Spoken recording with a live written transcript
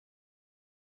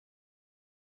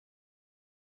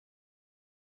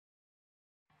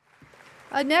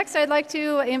Next, I'd like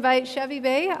to invite Chevy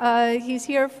Beh. He's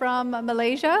here from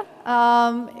Malaysia,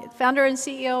 founder and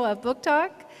CEO of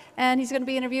BookDoc, and he's going to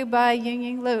be interviewed by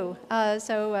Ying Liu.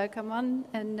 So come on,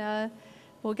 and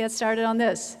we'll get started on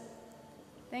this.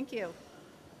 Thank you.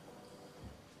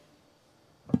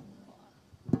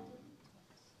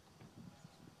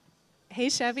 Hey,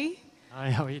 Chevy.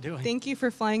 Hi, how are you doing? Thank you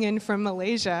for flying in from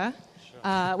Malaysia.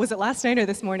 Sure. Was it last night or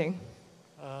this morning?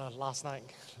 Last night,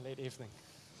 late evening.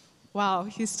 Wow,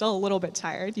 he's still a little bit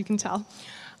tired, you can tell.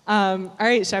 All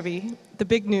right, Chevy, the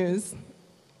big news.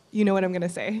 You know what I'm going to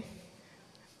say.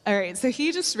 All right, so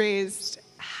he just raised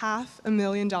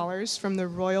 $500,000 from the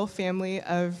royal family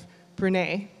of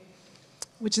Brunei,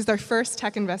 which is their first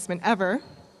tech investment ever.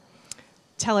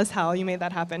 Tell us how you made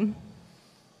that happen.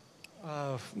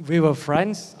 We were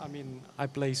friends. I mean, I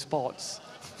play sports.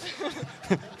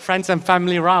 Friends and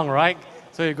family round, right?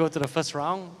 So you go to the first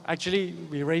round. Actually,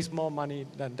 we raised more money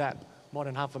than that, more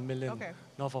than $500,000, okay.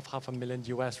 North of $500,000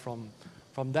 US from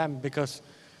them, because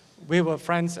we were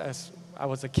friends as I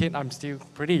was a kid. I'm still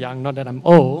pretty young, not that I'm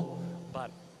old, but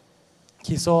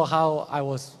he saw how I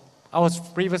was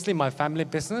previously my family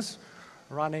business,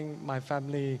 running my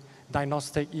family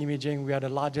diagnostic imaging. We are the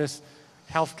largest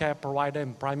healthcare provider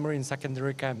in primary and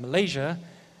secondary care in Malaysia.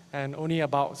 And only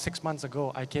about 6 months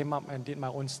ago, I came up and did my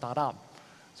own startup.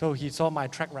 So he saw my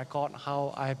track record,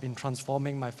 how I have been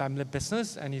transforming my family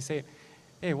business. And he said,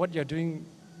 hey, what you're doing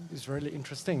is really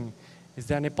interesting. Is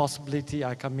there any possibility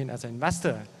I come in as an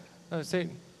investor? So I said,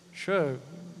 sure.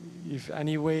 If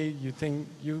any way you think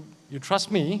you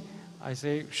trust me, I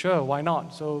say, sure, why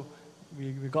not? So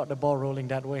we got the ball rolling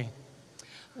that way.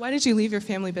 Why did you leave your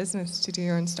family business to do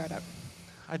your own startup?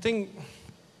 I think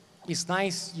it's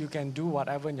nice you can do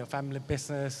whatever in your family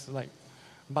business,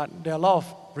 but there are a lot of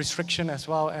restriction as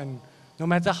well, and no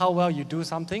matter how well you do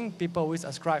something, people always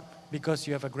ascribe because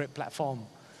you have a great platform.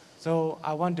 So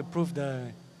I want to prove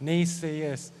the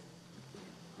naysayers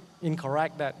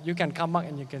incorrect, that you can come up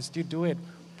and you can still do it,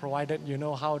 provided you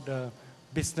know how the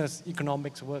business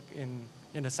economics work in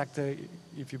the sector,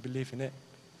 if you believe in it.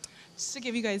 Just to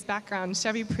give you guys background,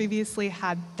 Chevy previously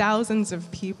had thousands of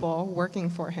people working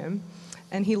for him,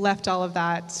 and he left all of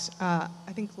that,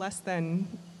 I think less than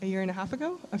a year and a half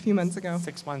ago, a few months ago.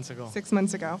 6 months ago. 6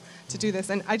 months ago to do this.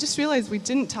 And I just realized we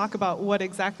didn't talk about what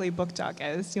exactly BookDoc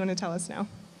is. Do you want to tell us now?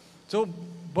 So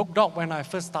BookDoc, when I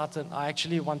first started, I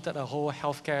actually wanted a whole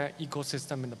healthcare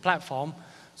ecosystem in the platform.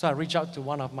 So I reached out to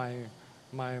one of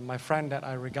my friend that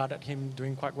I regarded him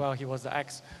doing quite well. He was the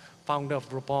ex-founder of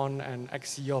Groupon and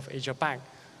ex-CEO of Asia Pac.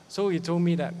 So he told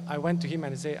me that, I went to him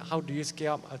and said, how do you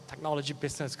scale up a technology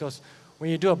business? Because when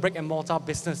you do a brick and mortar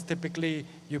business, typically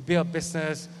you build a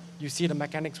business, you see the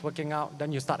mechanics working out,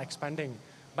 then you start expanding.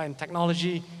 But in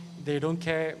technology, they don't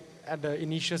care. At the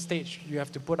initial stage, you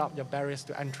have to put up your barriers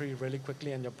to entry really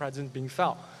quickly and your presence being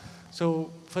felt. So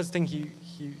first thing he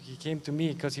came to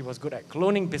me because he was good at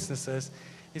cloning businesses.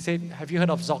 He said, have you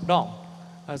heard of ZocDoc?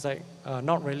 I was like,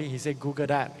 not really. He said, Google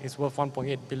that. It's worth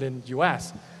 1.8 billion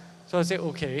US. So I said,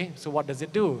 okay, so what does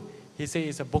it do? He said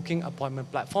it's a booking appointment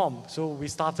platform. So we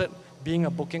started being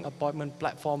a booking appointment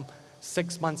platform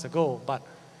 6 months ago. But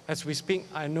as we speak,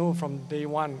 I know from day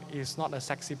one it's not a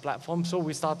sexy platform. So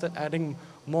we started adding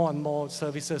more and more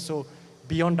services. So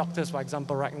beyond doctors, for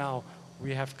example, right now,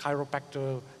 we have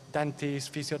chiropractor, dentists,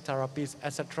 physiotherapists,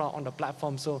 etc. on the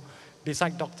platform. So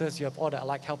besides doctors, you have all the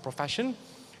allied health profession.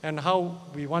 And how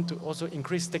we want to also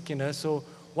increase stickiness. So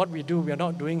what we do, we are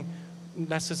not doing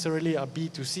necessarily a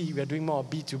B2C, we are doing more a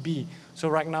B2B. So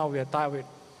right now we are tied with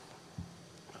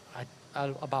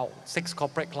about 6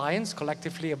 corporate clients,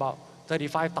 collectively about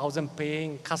 35,000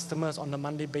 paying customers on a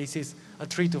monthly basis, a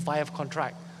 3 to 5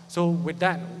 contract. So with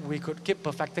that, we could keep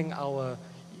perfecting our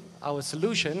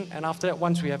solution. And after that,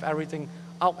 once we have everything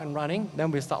out and running,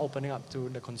 then we start opening up to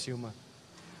the consumer.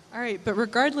 All right, but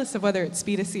regardless of whether it's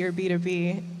B2C or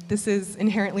B2B, this is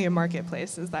inherently a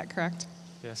marketplace, is that correct?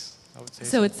 Yes, I would say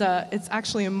so. It's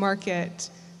actually a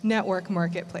network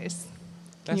marketplace.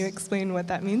 Can you explain what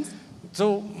that means?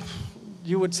 So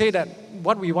you would say that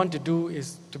what we want to do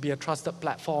is to be a trusted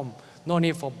platform, not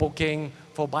only for booking,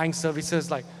 for buying services.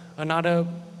 Like another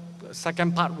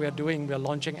second part we're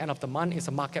launching end of the month is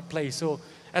a marketplace. So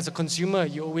as a consumer,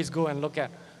 you always go and look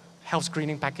at health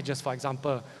screening packages, for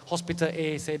example. Hospital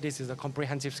A say this is a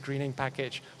comprehensive screening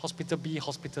package. Hospital B,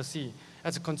 Hospital C.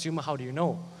 As a consumer, how do you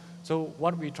know? So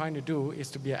what we're trying to do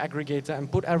is to be an aggregator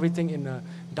and put everything in a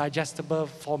digestible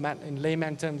format in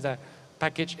layman terms, that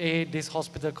package A, this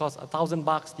hospital costs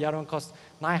 $1,000, the other one costs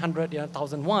 900, the other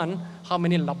 1,001. How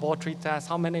many laboratory tests,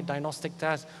 how many diagnostic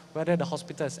tests, whether the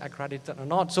hospital is accredited or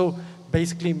not. So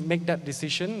basically make that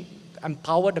decision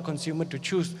empower the consumer to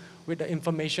choose with the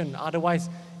information. Otherwise,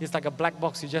 it's like a black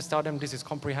box. You just tell them this is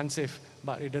comprehensive,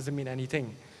 but it doesn't mean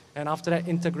anything. And after that,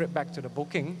 integrate back to the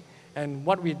booking. And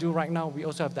what we do right now, we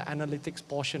also have the analytics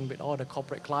portion with all the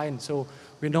corporate clients. So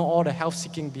we know all the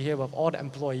health-seeking behavior of all the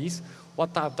employees,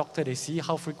 what type of doctor they see,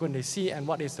 how frequent they see, and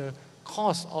what is the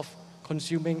cost of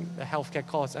consuming the healthcare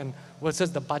costs and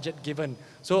versus the budget given.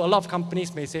 So a lot of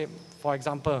companies may say, for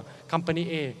example, company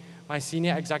A, my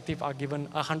senior executive are given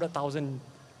 100,000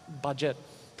 budget.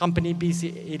 Company B say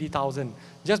 80,000.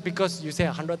 Just because you say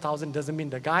 100,000 doesn't mean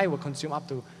the guy will consume up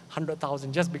to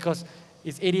 100,000. Just because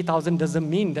it's 80,000 doesn't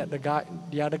mean that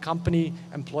the other company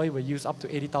employee will use up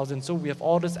to 80,000. So we have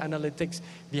all this analytics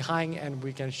behind, and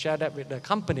we can share that with the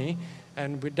company,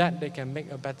 and with that they can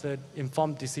make a better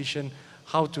informed decision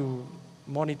how to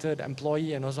monitor the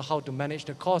employee and also how to manage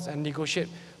the cost and negotiate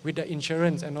with the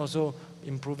insurance and also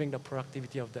improving the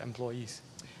productivity of the employees.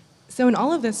 So in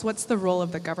all of this, what's the role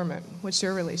of the government? What's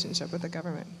your relationship with the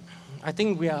government? I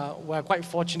think we're quite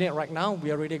fortunate right now.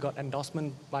 We already got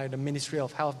endorsement by the Ministry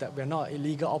of Health that we're not a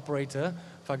illegal operator.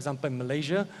 For example, in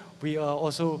Malaysia, we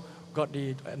also got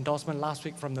the endorsement last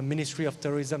week from the Ministry of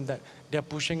Tourism that they're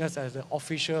pushing us as an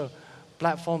official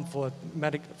platform for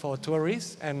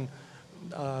tourists. And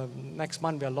next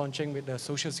month, we are launching with the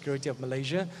Social Security of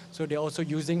Malaysia. So they're also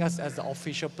using us as the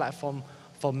official platform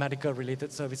for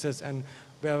medical-related services. And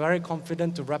we are very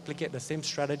confident to replicate the same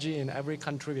strategy in every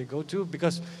country we go to,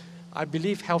 because I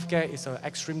believe healthcare is an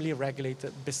extremely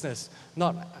regulated business,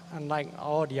 not unlike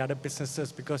all the other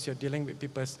businesses, because you're dealing with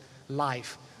people's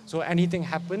life. So anything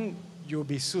happen, you'll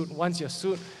be sued. Once you're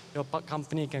sued, your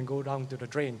company can go down to the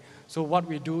drain. So what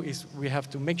we do is we have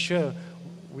to make sure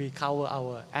we cover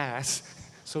our ass,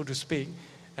 so to speak,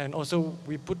 and also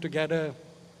we put together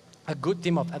a good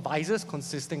team of advisors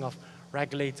consisting of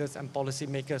regulators and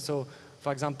policymakers. So,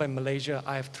 for example, in Malaysia,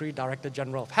 I have 3 Director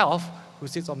General of Health who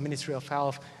sits on Ministry of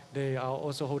Health. They are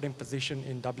also holding position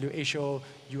in WHO,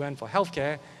 UN for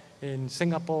Healthcare. In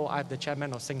Singapore, I have the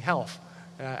Chairman of SingHealth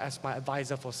as my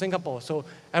advisor for Singapore. So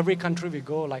every country we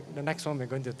go, like the next one we're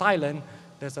going to Thailand,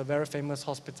 there's a very famous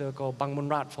hospital called Bang Mun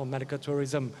Rat for medical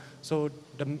tourism. So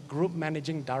the group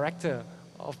managing director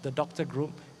of the doctor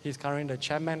group, he's currently the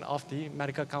chairman of the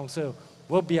medical council,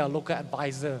 will be our local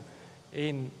advisor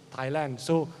in Thailand.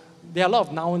 So there are a lot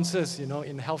of nuances, in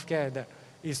healthcare that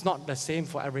is not the same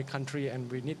for every country, and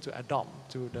we need to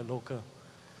adopt to the local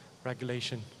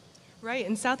regulation. Right,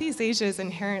 and Southeast Asia is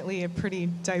inherently a pretty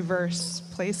diverse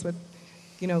place with,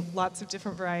 lots of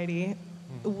different variety.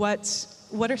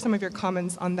 What are some of your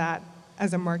comments on that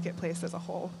as a marketplace as a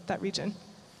whole, that region?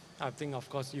 I think, of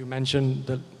course, you mentioned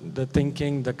the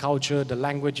thinking, the culture, the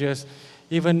languages.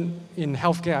 Even in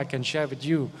healthcare, I can share with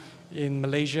you, in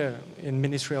Malaysia, in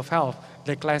Ministry of Health,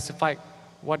 they classified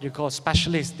what you call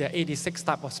specialists. There are 86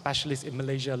 types of specialists in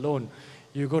Malaysia alone.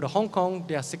 You go to Hong Kong,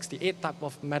 there are 68 types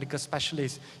of medical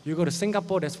specialists. You go to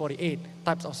Singapore, there's 48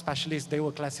 types of specialists they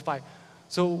were classified.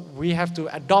 So we have to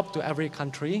adopt to every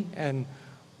country, and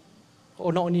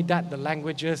not only that, the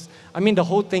languages. I mean, the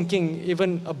whole thinking,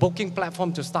 even a booking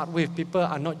platform to start with, people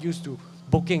are not used to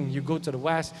booking. You go to the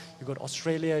West, you go to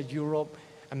Australia, Europe,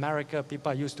 America,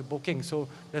 people are used to booking. So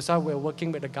that's why we're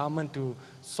working with the government to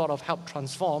sort of help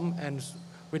transform, and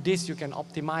with this you can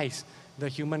optimize the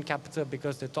human capital,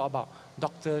 because they talk about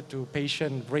doctor to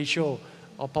patient ratio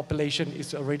of population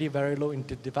is already very low in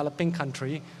the developing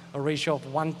country, a ratio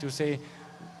of 1 to say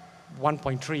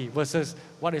 1.3 versus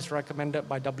what is recommended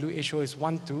by WHO is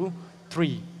 1 to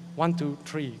 3.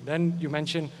 Then you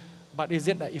mentioned, but is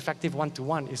it an effective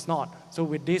 1-to-1? It's not. So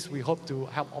with this, we hope to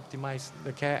help optimize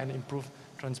the care and improve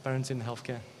transparency in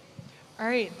healthcare. All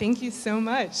right, thank you so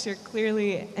much. You're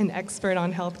clearly an expert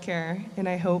on healthcare, and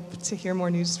I hope to hear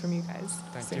more news from you guys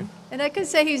Thank soon. you. And I can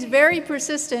say he's very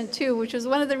persistent too, which is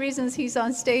one of the reasons he's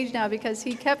on stage now, because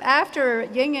he kept after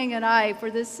Ying and I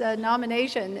for this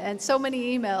nomination, and so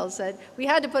many emails that we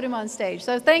had to put him on stage.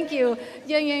 So thank you,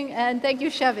 Ying, and thank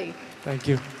you, Chevy. Thank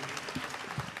you.